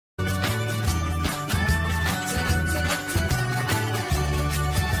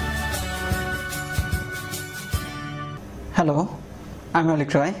Hello, আমি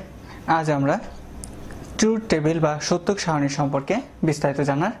অলিক রয়। আজ আমরা ট্রুথ টেবিল বা সত্যক সারণী সম্পর্কে বিস্তারিত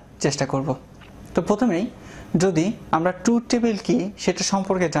জানার চেষ্টা করব। তো প্রথমেই যদি আমরা ট্রুথ টেবিল কি সেটা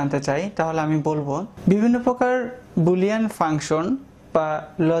সম্পর্কে জানতে চাই, তাহলে আমি বলবো বিভিন্ন প্রকার বুলিয়ান ফাংশন বা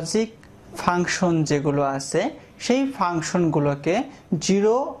লজিক ফাংশন যেগুলো আছে সেই ফাংশনগুলোকে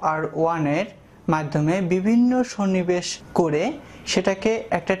 0 আর 1 এর মাধ্যমে বিভিন্ন সন্নিবেশ করে সেটাকে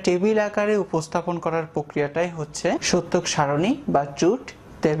একটা টেবিল আকারে উপস্থাপন করার প্রক্রিয়াটাই হচ্ছে সত্যক সারণী বা ট্রুথ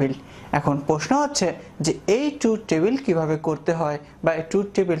টেবিল। এখন প্রশ্ন হচ্ছে যে এই ট্রুথ টেবিল কিভাবে করতে হয় বা এই ট্রুথ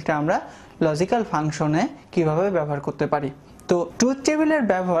টেবিলটা আমরা লজিক্যাল ফাংশনে কিভাবে ব্যবহার করতে পারি। তো ট্রুথ টেবিলের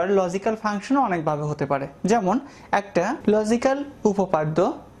ব্যবহার লজিক্যাল ফাংশনে অনেকভাবে হতে পারে। যেমন একটা লজিক্যাল উপপাদ্য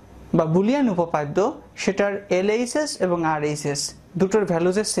বা বুলিয়ান উপপাদ্য, সেটার LHS এবং RHS দুটোর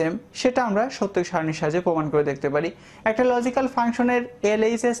ভ্যালু যে সেম, সেটা আমরা সত্যক সারণীর সাহায্যে প্রমাণ করে দেখতে পারি। একটা লজিক্যাল ফাংশনের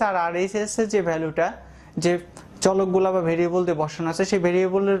LHS আর RHS এর যে ভ্যালুটা, যে চলকগুলা বা ভেরিয়েবল দিয়ে বসানো আছে, সেই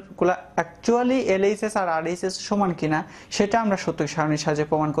ভেরিয়েবলগুলা অ্যাকচুয়ালি LHS আর RHS সমান কিনা সেটা আমরা সত্যক সারণীর সাহায্যে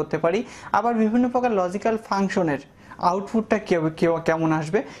প্রমাণ করতে পারি। আবার বিভিন্ন প্রকার লজিক্যাল ফাংশনের আউটপুটটা কেমন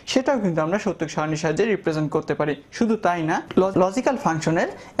আসবে সেটাও কিন্তু আমরা সত্যক সারণীর সাহায্যে রিপ্রেজেন্ট করতে পারি। শুধু তাই না, লজিক্যাল ফাংশনের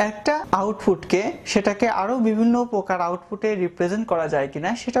একটা আউটপুটকে সেটাকে আরো বিভিন্ন প্রকার আউটপুটে রিপ্রেজেন্ট করা যায় কিনা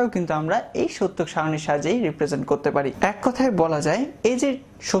সেটাও কিন্তু আমরা এই সত্যক সারণীর সাহায্যেই রিপ্রেজেন্ট করতে পারি। এক কথায় বলা যায়, এই যে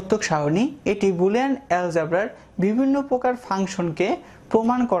সত্যক সারণী, এটি বুলিয়ান অ্যালজেব্রার বিভিন্ন প্রকার ফাংশনকে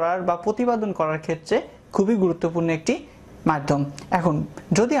প্রমাণ করার বা প্রতিপাদন করার ক্ষেত্রে খুবই গুরুত্বপূর্ণ একটি মাধ্যম। এখন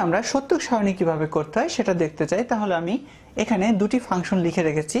যদি আমরা সত্যক সারণী কিভাবে করতে হয় সেটা দেখতে চাই, তাহলে আমি এখানে দুটি ফাংশন লিখে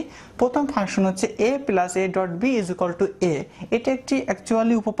রেখেছি। প্রথম ফাংশন হচ্ছে a + a.b = a। এটা একটি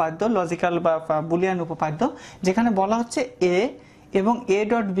অ্যাকচুয়ালি উপপাদ্য, লজিক্যাল বা বুলিয়ান উপপাদ্য, যেখানে বলা হচ্ছে a এবং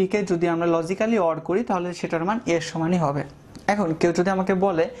a.b কে যদি আমরা লজিক্যালি অর করি তাহলে সেটার মান a এর সমানই হবে। এখন কেউ যদি আমাকে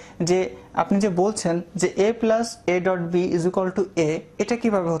বলে যে আপনি যে বলছেন যে a + a.b = a, এটা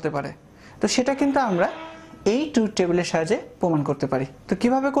কিভাবে হতে পারে, তো সেটা কিন্তু আমরা এই ট্রুথ টেবিলের সাহায্যে প্রমাণ করতে পারি। তো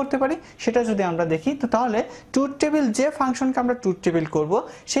কিভাবে করতে পারি সেটা যদি আমরা দেখি, তো তাহলে ট্রুথ টেবিল, যে ফাংশনকে আমরা ট্রুথ টেবিল করব,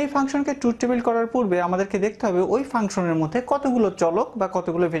 সেই ফাংশনকে ট্রুথ টেবিল করার পূর্বে আমাদেরকে দেখতে হবে ওই ফাংশনের মধ্যে কতগুলো চলক বা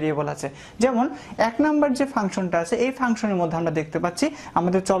কতগুলো ভেরিয়েবল আছে। যেমন 1 নাম্বার যে ফাংশনটা আছে, এই ফাংশনের মধ্যে আমরা দেখতে পাচ্ছি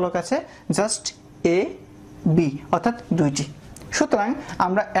আমাদের চলক আছে জাস্ট a b, অর্থাৎ দুইটি। সুতরাং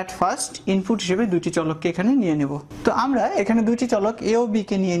আমরা অ্যাট ফার্স্ট ইনপুট হিসেবে দুইটি চলককে এখানে নিয়ে নেব। তো আমরা এখানে দুইটি চলক a ও b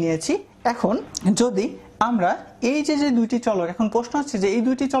কে নিয়ে নিয়েছি। এখন যদি আমরা এই যে দুইটি চলক, এখন প্রশ্ন হচ্ছে যে এই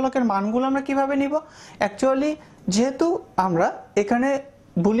দুইটি চলকের মানগুলো আমরা কিভাবে নিব। অ্যাকচুয়ালি যেহেতু আমরা এখানে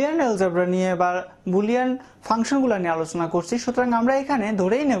বুলিয়ান অ্যালজেব্রা নিয়ে বা বুলিয়ান ফাংশনগুলো নিয়ে আলোচনা করছি, সুতরাং আমরা এখানে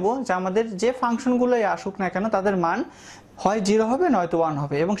ধরেই নেব যে আমাদের যে ফাংশনগুলোই আসুক না কেন তাদের মান হয় 0 হবে নয়তো 1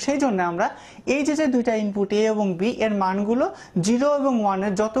 হবে, এবং সেই জন্য আমরা এই যে দুইটা ইনপুট a এবং b এর মানগুলো 0 এবং 1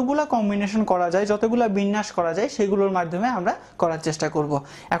 এর যতগুলো কম্বিনেশন করা যায়, যতগুলো বিন্যাস করা যায়, সেগুলোর মাধ্যমে আমরা করার চেষ্টা করব।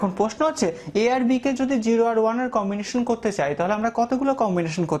 এখন প্রশ্ন হচ্ছে a আর b কে যদি 0 আর 1 এর কম্বিনেশন করতে চাই তাহলে আমরা কতগুলো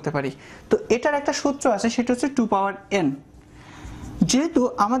কম্বিনেশন করতে পারি। তো এটার একটা সূত্র আছে, সেটা হচ্ছে 2n। যেহেতু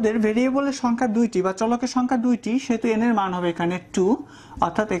আমাদের ভেরিয়েবলের সংখ্যা দুইটি বা চলকের সংখ্যা দুইটি, সেহেতু n এর মান হবে এখানে 2,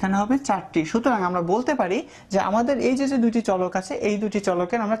 অর্থাৎ এখানে হবে 4টি। সুতরাং আমরা বলতে পারি যে আমাদের এই যে দুইটি চলক আছে, এই দুইটি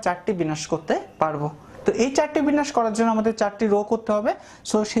চলকের আমরা 4টি বিন্যাস করতে পারবো। তো এই 4টি বিন্যাস করার জন্য আমাদের 4টি রো করতে হবে।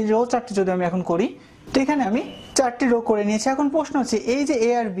 সো সেই রো 4টি যদি আমি এখন করি, তো এখানে আমি 4টি রো করে নিয়েছি। এখন প্রশ্ন হচ্ছে এই যে a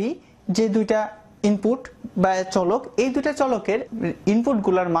আর b যে দুইটা ইনপুট বা চলক, এই দুটা চলকের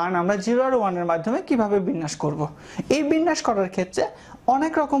ইনপুটগুলোর মান আমরা 0 আর 1 এর মাধ্যমে কিভাবে বিন্যাস করব। এই বিন্যাস করার ক্ষেত্রে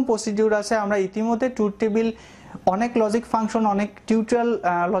অনেক রকম প্রসিডিউর আছে। আমরা ইতিমধ্যে ট্রুথ টেবিল, অনেক লজিক ফাংশন, অনেক tutorial,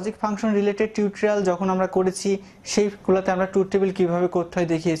 logic function related tutorial যখন আমরা করেছি, সেইগুলোতে আমরা ট্রুথ টেবিল কিভাবে করতে হয়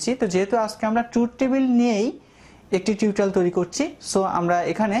দেখিয়েছি। তো যেহেতু আজকে আমরা ট্রুথ টেবিল নিয়েই একটি টিউটোরিয়াল তৈরি করছি, সো আমরা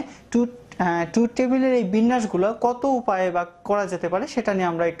এখানে ট্রুথ টেবিলের এই বিন্যাসগুলো কত উপায়ে বা করা যেতে পারে সেটা নিয়ে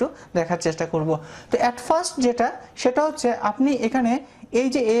আমরা একটু দেখার চেষ্টা করব। তো অ্যাট ফার্স্ট সেটা হচ্ছে আপনি এখানে এই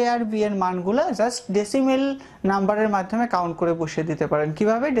যে a আর b এর মানগুলো জাস্ট ডেসিমেল নাম্বারের মাধ্যমে কাউন্ট করে বসিয়ে দিতে পারেন।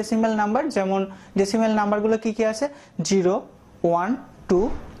 কিভাবে? ডেসিমেল নাম্বার, যেমন ডেসিমেল নাম্বারগুলো কি কি আছে, 0 1 2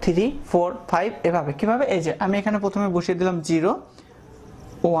 3 4 5, এভাবে। কিভাবে? এই যে আমি এখানে প্রথমে বসিয়ে দিলাম 0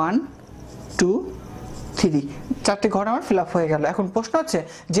 1 2 3, 4টি ঘর আমার ফিল আপ হয়ে গেল। এখন প্রশ্ন হচ্ছে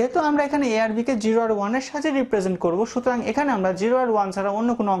যেহেতু আমরা এখানে a আর b কে 0 আর 1 এর সাথে রিপ্রেজেন্ট করব, সুতরাং এখানে আমরা 0 আর 1 ছাড়া অন্য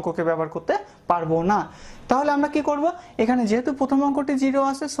কোনো অঙ্ককে ব্যবহার করতে পারবো না। তাহলে আমরা কি করব, এখানে যেহেতু প্রথম অঙ্কটি 0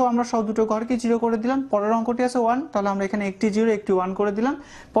 আছে, সো আমরা সব দুটো ঘরকে 0 করে দিলাম। পরের অঙ্কটি আছে 1, তাহলে আমরা এখানে একটি 0 একটি 1 করে দিলাম।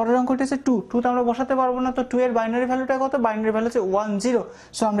 পরের অঙ্কটি আছে 2 তো আমরা বসাতে পারবো না, তো 2 এর বাইনারি ভ্যালুটা কত, বাইনারি ভ্যালু হচ্ছে 1 0,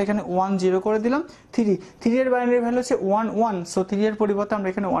 সো আমরা এখানে 1 0 করে দিলাম। 3 এর বাইনারি ভ্যালু হচ্ছে 1 1, সো 3 এর পরিবর্তে আমরা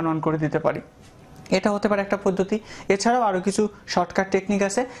এখানে 1 1 করে দিতে পারি। এটা হতে পারে একটা পদ্ধতি। এছাড়াও আরো কিছু শর্টকাট টেকনিক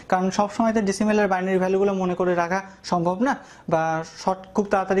আছে, কারণ সব সময় তো ডেসিমেলের বাইনারি ভ্যালুগুলো মনে করে রাখা সম্ভব না, বা খুব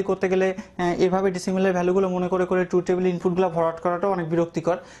তাড়াতাড়ি করতে গেলে এভাবে ডেসিমেলের ভ্যালুগুলো মনে করে করে ট্রুথ টেবিল ইনপুটগুলো ফরওয়ার্ড করাটাও অনেক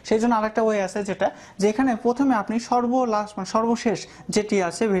বিরক্তিকর। সেই জন্য আরেকটা ওয়ে আছে, যেটা যেখানে প্রথমে আপনি সর্বশেষ যেটি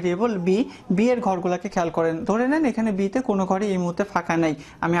আছে ভেরিয়েবল বি এর ঘরগুলোকে খেয়াল করেন, ধরে নেন এখানে বিতে কোনো ঘরই এই মুহূর্তে ফাঁকা নাই।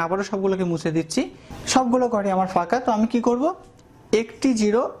 আমি আবারও সবগুলোকে মুছে দিচ্ছি, সবগুলো ঘরই আমার ফাঁকা। তো আমি কি করব, একটি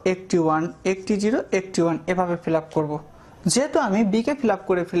 0 একটি 1 একটি 0 একটি 1 এভাবে ফিল আপ করবো। যেহেতু আমি বি কে ফিল আপ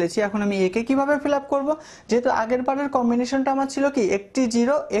করে ফেলেছি, এখন আমি এ কে কিভাবে ফিল আপ করবো, যেহেতু আগের বারের কম্বিনেশনটা আমার ছিল কি একটি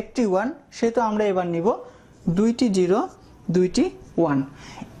 0 একটি 1, সেহেতু আমরা এবার নিব দুইটি 0 দুইটি 1।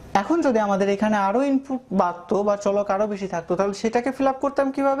 এখন যদি আমাদের এখানে আরো ইনপুট বাড়তো বা চলক আরো বেশি থাকতো, তাহলে সেটাকে ফিল আপ করতাম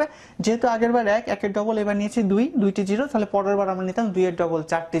কিভাবে, যেহেতু আগের বার একের ডবল, এবার নিয়েছি দুইটি 0, তাহলে পরের বার আমরা নিতাম 2 এর ডবল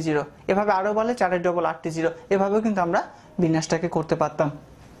 4টি 0, এভাবে আরো বলে 4 এর ডবল 8টি 0, এভাবেও কিন্তু আমরা বিন্যাসটাকে করতে পারতাম।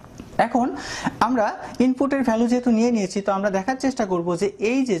 এখন আমরা ইনপুটের ভ্যালু যেহেতু নিয়ে নিয়েছি, তো আমরা দেখার চেষ্টা করব যে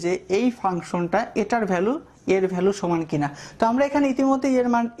এই ফাংশনটা এটার ভ্যালু এর ভ্যালু সমান কিনা। তো আমরা এখানে ইতিমধ্যে এর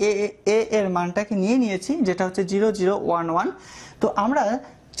মান এর মানটাকে নিয়ে নিয়েছি, যেটা হচ্ছে 0 0 1 1। তো আমরা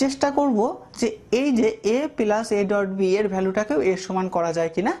চেষ্টা করব যে এই যে a plus a dot B এর ভ্যালুটাকেও এর সমান করা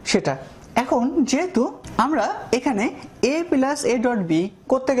যায় কিনা সেটা। এখন যেহেতু আমরা এখানে a plus a dot B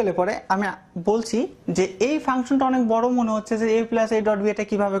করতে গেলে পরে আমি বলছি যে এই ফাংশনটা অনেক বড় মনে হচ্ছে, যে a plus a dot B এটা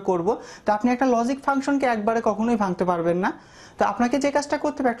কিভাবে করব। তো আপনি একটা লজিক ফাংশনকে একবারে কখনোই ভাঙতে পারবেন না। তো আপনাকে যে কাজটা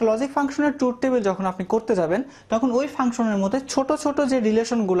করতে হবে, একটা লজিক ফাংশনের ট্রুথ টেবিল যখন আপনি করতে যাবেন, তখন ওই ফাংশনের মধ্যে ছোট ছোট যে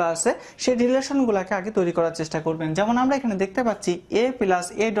রিলেশনগুলো আছে সেই রিলেশনগুলোকে আগে তৈরি করার চেষ্টা করবেন। যেমন আমরা এখানে দেখতে পাচ্ছি a plus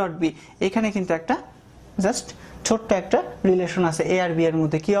a dot B, এখানে কিন্তু একটা জাস্ট ছোট্ট একটা রিলেশন আছে এ আর বি এর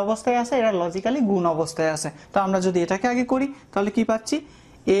মধ্যে। কি অবস্থায় আছে, এরা লজিক্যালি গুণ অবস্থায় আছে। তো আমরা যদি এটাকে আগে করি, তাহলে কি পাচ্ছি,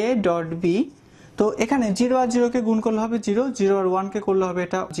 a ডট বি। তো এখানে 0 আর 0 কে গুণ করলে হবে 0, 0 আর 1 কে করলে হবে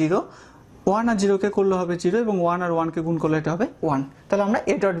এটা 0, 1 আর 0 কে করলে হবে 0, এবং 1 আর 1 কে গুণ করলে এটা হবে 1। তাহলে আমরা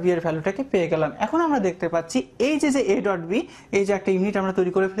a ডট বি এর ভ্যালুটাকে পেয়ে গেলাম। এখন আমরা দেখতে পাচ্ছি এই যে a ডট বি, এই যে একটা ইউনিট আমরা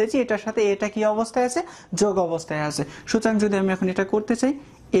তৈরি করে ফেলেছি, এটার সাথে এটা কি অবস্থায় আছে, যোগ অবস্থায় আছে। সুতরাং যদি আমি এখন এটা করতে চাই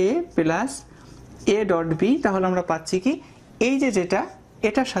a plus a dot B, তাহলে আমরা পাচ্ছি কি, এই যে যেটা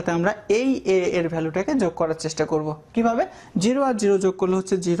এটার সাথে আমরা এই a এর ভ্যালুটাকে যোগ করার চেষ্টা করব। কিভাবে, 0 আর 0 যোগ করলে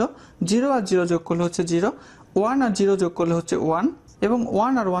হচ্ছে 0, 0 আর 0 যোগ করলে হচ্ছে 0, 1 আর 0 যোগ করলে হচ্ছে 1, এবং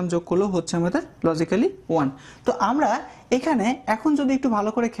 1 আর 1 যোগ করলেও হচ্ছে আমাদের লজিক্যালি 1। তো আমরা এখানে এখন যদি একটু ভালো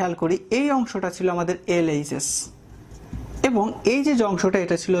করে খেয়াল করি, এই অংশটা ছিল আমাদের LHS, এবং এই যে অংশটা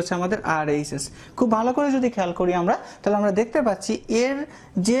এটা ছিল হচ্ছে আমাদের RHS। খুব ভালো করে যদি খেয়াল করি আমরা, তাহলে আমরা দেখতে পাচ্ছি এর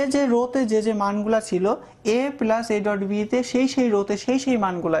যে রোতে যে মানগুলা ছিল a plus a dot B তে সেই রোতে সেই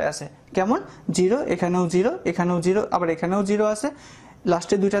মানগুলাই আছে। কেমন, 0, এখানেও 0, এখানেও 0, আবার এখানেও 0 আছে,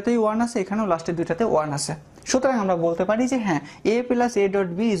 লাস্টের দুইটাতেই 1 আছে, এখানেও লাস্টের দুইটাতে 1 আছে। সুতরাং আমরা বলতে পারি যে হ্যাঁ, a plus a dot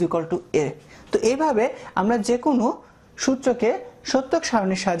B is equal to a। তো এইভাবে আমরা যে কোনো সূত্রকে সত্যক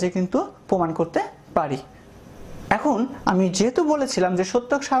সারণীর সাহায্যে কিন্তু প্রমাণ করতে পারি। এখন আমি যেহেতু বলেছিলাম যে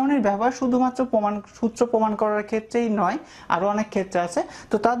সত্যক সারণীর ব্যবহার শুধুমাত্র সূত্র প্রমাণ করার ক্ষেত্রেই নয়, আরো অনেক ক্ষেত্রে আছে।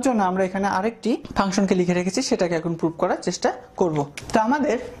 তো তার জন্য আমরা এখানে আরেকটি ফাংশনকে লিখে রেখেছি, সেটাকে এখন প্রুভ করার চেষ্টা করব। তো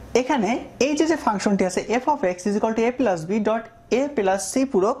আমাদের এখানে এই যে ফাংশনটি আছে f of x is equal to a plus b dot a plus c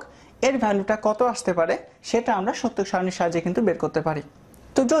পূরক, এর ভ্যালুটা কত আসতে পারে সেটা আমরা সত্যক সারণীর সাহায্যে কিন্তু বের করতে পারি।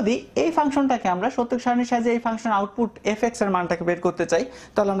 তো যদি এই ফাংশনটাকে আমরা সত্যক সারণীর সাহায্যে এই ফাংশন আউটপুট fx এর মানটাকে বের করতে চাই,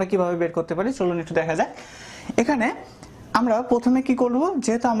 তাহলে আমরা কিভাবে বের করতে পারি চলুন একটু দেখা যাক। এখানে আমরা প্রথমে কি করব,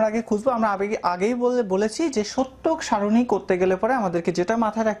 যেহেতু আমরা আগে খুঁজবো, আমরা আগেই বলেছি যে সত্যক সারণী করতে গেলে পরে আমাদেরকে যেটা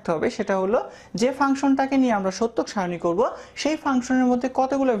মাথায় রাখতে হবে সেটা হলো যে ফাংশনটাকে নিয়ে আমরা সত্যক সারণী করব সেই ফাংশনের মধ্যে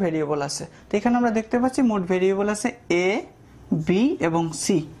কতগুলো ভেরিয়েবল আছে। তো এখানে আমরা দেখতে পাচ্ছি মোট ভেরিয়েবল আছে a, b এবং c।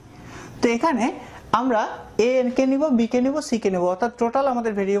 তো এখানে আমরা a কে নিব, b কে নিব, c কে নিব, অর্থাৎ টোটাল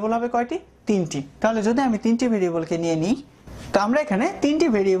আমাদের ভেরিয়েবল হবে কয়টি, 3টি। তাহলে যদি আমি 3টি ভেরিয়েবলকে নিয়ে নিই, তো আমরা এখানে 3টি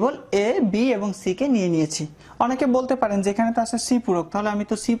ভেরিয়েবল a, b এবং c কে নিয়ে নিয়েছি। অনেকে বলতে পারেন যে এখানে তো আছে c পূরক, তাহলে আমি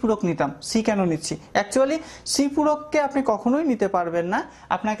তো c পূরক নিতাম, c কেন নিচ্ছি। অ্যাকচুয়ালি c পূরককে আপনি কখনোই নিতে পারবেন না,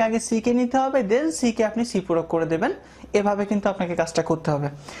 আপনাকে আগে c কে নিতে হবে, দেন c কে আপনি c পূরক করে দেবেন। এভাবে কিন্তু আপনাকে কাজটা করতে হবে।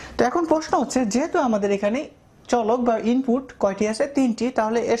 তো এখন প্রশ্ন হচ্ছে, যেহেতু আমাদের এখানে চলক বা ইনপুট কয়টি আছে, 3টি,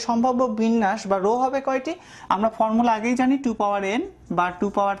 তাহলে এর সম্ভাব্য বিন্যাস বা রো হবে কয়টি। আমরা ফর্মুলা আগেই জানি 2 পাওয়ার n বা 2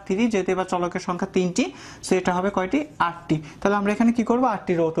 পাওয়ার 3, যেহেতু এবার চলকের সংখ্যা 3টি, সো এটা হবে কয়টি, 8টি। তাহলে আমরা এখানে কি করব,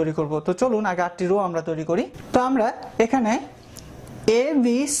 8টি রো তৈরি করব। তো চলুন আগে 8টি রো আমরা তৈরি করি। তো আমরা এখানে a b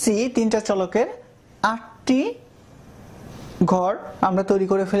c তিনটা চলকের 8টি ঘর আমরা তৈরি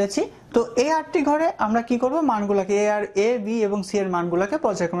করে ফেলেছি। তো এই 8টি ঘরে আমরা কি করব, মানগুলোকে এ বি এবং সি এর মানগুলোকে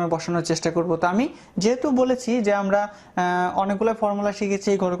পর্যায়ক্রমে বসানোর চেষ্টা করব। তো আমি যেহেতু বলেছি যে আমরা অনেকগুলো ফর্মুলা শিখেছি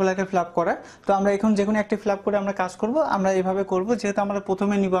এই ঘরগুলোকে ফিল আপ করার, তো আমরা এখন যে কোনো একটি ফিল আপ করে আমরা কাজ করব। আমরা এইভাবে করব, যেহেতু আমরা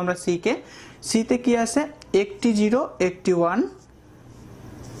প্রথমে নিব আমরা সি কে, সিতে কি আছে, একটি 0 একটি 1,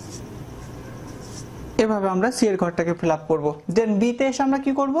 এভাবে আমরা সি এর ঘরটাকে ফিল আপ করবো। দেন বি তে এসে আমরা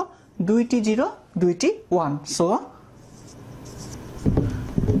কি করব, 2টি 0 2টি 1। সো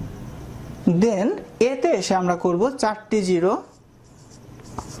দেন এ তে এসে আমরা করব 4টি 0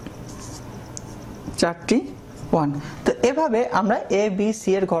 4টি 1। তো এভাবে আমরা এ বি সি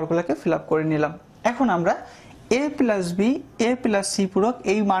এর ঘরগুলোকে ফিল আপ করে নিলাম। এখন আমরা এ plus B A plus C পূরক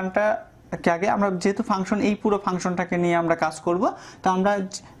এই মানটা আগে আমরা যেহেতু ফাংশন এই পুরো ফাংশনটাকে নিয়ে আমরা কাজ করব, তো আমরা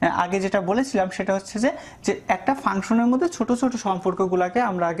আগে যেটা বলেছিলাম সেটা হচ্ছে যে একটা ফাংশনের মধ্যে ছোট ছোট সম্পর্কগুলোকে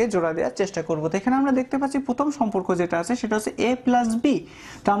আমরা আগে জোড়া দেওয়ার চেষ্টা করব। তো এখানে আমরা দেখতে পাচ্ছি প্রথম সম্পর্ক যেটা আছে সেটা হচ্ছে এ প্লাস বি।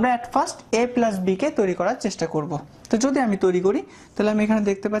 তো আমরা at first A plus B কে তৈরি করার চেষ্টা করব। তো যদি আমি তৈরি করি তাহলে আমি এখানে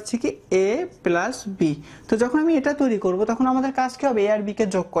দেখতে পাচ্ছি কি এ প্লাস বি। তো যখন আমি এটা তৈরি করব তখন আমাদের কাজ কি হবে, এ আর বি কে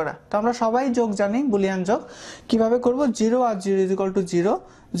যোগ করা। তো আমরা সবাই যোগ জানি, বুলিয়ান যোগ। কিভাবে করব, 0 আর 0 ইজ ইকুয়াল টু 0,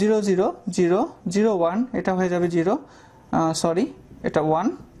 0 0 0 0 1, এটা হয়ে যাবে 0, সরি এটা 1,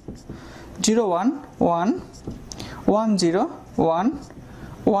 0 1 1 1 0 1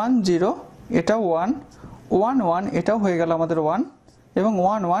 1 0, এটা 1 1 1, এটাও হয়ে গেল আমাদের 1, এবং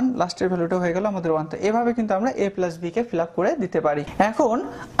 1 1 লাস্টের ভ্যালুটা হয়ে গেল আমাদের 1। তো এভাবে কিন্তু আমরা a plus b K fill up করে দিতে পারি। এখন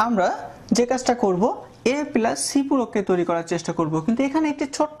আমরা যে কাজটা করব, a প্লাস সি পূরককে তৈরি করার চেষ্টা করব। কিন্তু এখানে একটি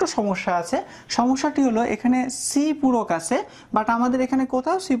ছোট্ট সমস্যা আছে। সমস্যাটি হলো এখানে সি পূরক আছে, বাট আমাদের এখানে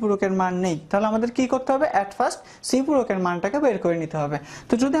কোথাও সি পূরকের মান নেই। তাহলে আমাদের কি করতে হবে, এট ফার্স্ট সি পূরকের মানটাকে বের করে নিতে হবে।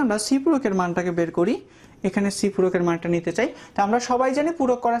 তো যদি আমরা সি পূরকের মানটাকে বের করি, এখানে সি পূরকের মানটা নিতে চাই, তো আমরা সবাই জানি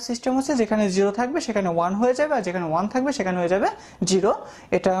পূরক করার সিস্টেম হচ্ছে যেখানে 0 থাকবে সেখানে 1 হয়ে যাবে, আর যেখানে 1 থাকবে সেখানে হয়ে যাবে 0।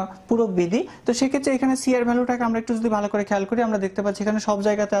 এটা পূরক বিধি। তো সেক্ষেত্রে এখানে সি এর ভ্যালুটাকে আমরা একটু যদি ভালো করে খেয়াল করি, আমরা দেখতে পাচ্ছি এখানে সব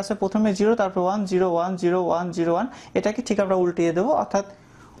জায়গাতে আছে প্রথমে 0, তারপর 1 0 1 0 1 0 1। এটাকে ঠিক আমরা উল্টিয়ে দেবো, অর্থাৎ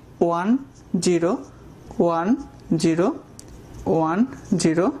 1 0 1 0 1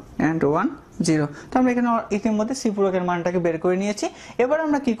 0 and 1 0। তো আমরা এখানে ইতিমধ্যে সি পূরকের মানটাকে বের করে নিয়েছি। এবার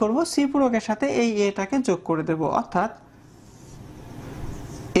আমরা কি করব, সি পূরকের সাথে এই এটাকে যোগ করে দেব, অর্থাৎ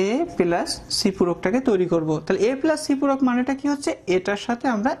এ প্লাস সি পূরকটাকে তৈরি করব। তাহলে এ প্লাস সি পূরক মানেটা কি হচ্ছে, এটার সাথে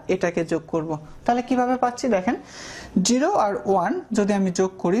আমরা এটাকে যোগ করব। তাহলে কিভাবে পাচ্ছি দেখেন, 0 আর 1 যদি আমি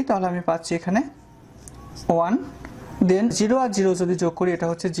যোগ করি তাহলে আমি পাচ্ছি এখানে 1, দেন 0 আর 0 যদি যোগ করি এটা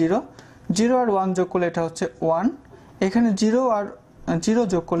হচ্ছে 0, 0 আর 1 যোগ করলে এটা হচ্ছে 1, এখানে 0 আর 0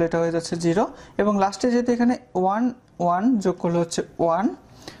 যোগ করলে এটা হয়ে যাচ্ছে 0, এবং লাস্টে যেহেতু এখানে 1 1 যোগ করলে হচ্ছে 1,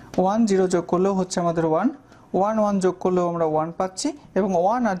 1 0 যোগ করলেও হচ্ছে আমাদের 1, 1 1 যোগ করলেও আমরা 1 পাচ্ছি, এবং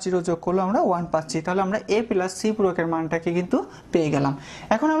 1 আর 0 যোগ করলেও আমরা 1 পাচ্ছি। তাহলে আমরা a প্লাস সি পূরকের মানটাকে কিন্তু পেয়ে গেলাম।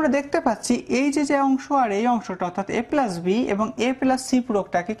 এখন আমরা দেখতে পাচ্ছি এই যে অংশ আর এই অংশটা, অর্থাৎ a প্লাস বি এবং a প্লাস সি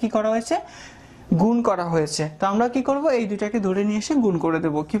পূরকটাকে কি করা হয়েছে, গুণ করা হয়েছে। তো আমরা কি করব, এই দুটাকে ধরে নিয়ে এসে গুণ করে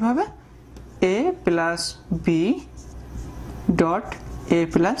দেব। কিভাবে, a plus B dot A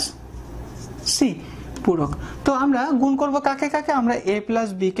plus C পূরক। তো আমরা গুণ করব কাকে কাকে, আমরা এ প্লাস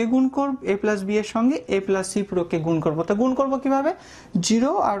বি কে গুণ করব, এ প্লাস বি এর সঙ্গে এ প্লাস সি পূরককে গুণ করব। তো গুণ করব কিভাবে,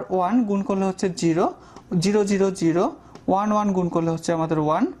 0 আর 1 গুণ করলে হচ্ছে 0, 0 0 0, 1 1 গুণ করলে হচ্ছে আমাদের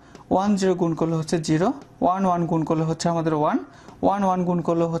 1, 1 0 গুণ করলে হচ্ছে 0, 1 1 গুণ করলে হচ্ছে আমাদের 1, 1 1 গুণ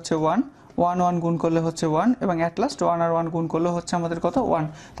করলে হচ্ছে 1, 1 1 গুণ করলে হচ্ছে 1, এবং এট লাস্ট 1 আর 1 গুণ করলে হচ্ছে আমাদের কত, 1।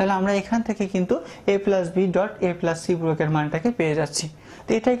 তাহলে আমরা এখান থেকে কিন্তু a plus B dot A plus C পূরকের মানটাকে পেয়ে যাচ্ছি। তো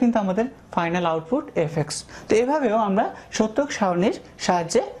এটাই কিন্তু আমাদের ফাইনাল আউটপুট fx। তো এভাবেও আমরা সত্যক সারণীর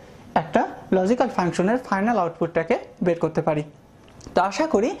সাহায্যে একটা লজিক্যাল ফাংশনের ফাইনাল আউটপুটটাকে বের করতে পারি। তো আশা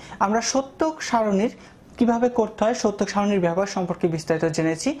করি আমরা সত্যক সারণীর কিভাবে করতে হয়, সত্যক সারণীর ব্যবহার সম্পর্কে বিস্তারিত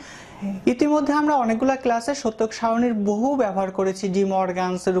জেনেছি। ইতিমধ্যে আমরা অনেকগুলো ক্লাসে সত্যক সারণীর বহু ব্যবহার করেছি, ডি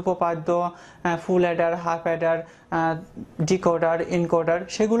মর্গানসের উপপাদ্য, ফুল Eder, half Eder, decoder, encoder,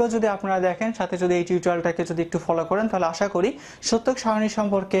 সেগুলো যদি আপনারা দেখেন, সাথে যদি এই টিউটোরিয়ালটাকে যদি একটু ফলো করেন, তাহলে আশা করি সত্যক সারণী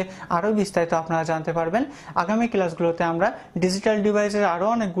সম্পর্কে আরও বিস্তারিত আপনারা জানতে পারবেন। আগামী ক্লাসগুলোতে আমরা ডিজিটাল ডিভাইসের আরও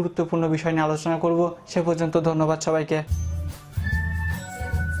অনেক গুরুত্বপূর্ণ বিষয় নিয়ে আলোচনা করব। সে পর্যন্ত ধন্যবাদ সবাইকে।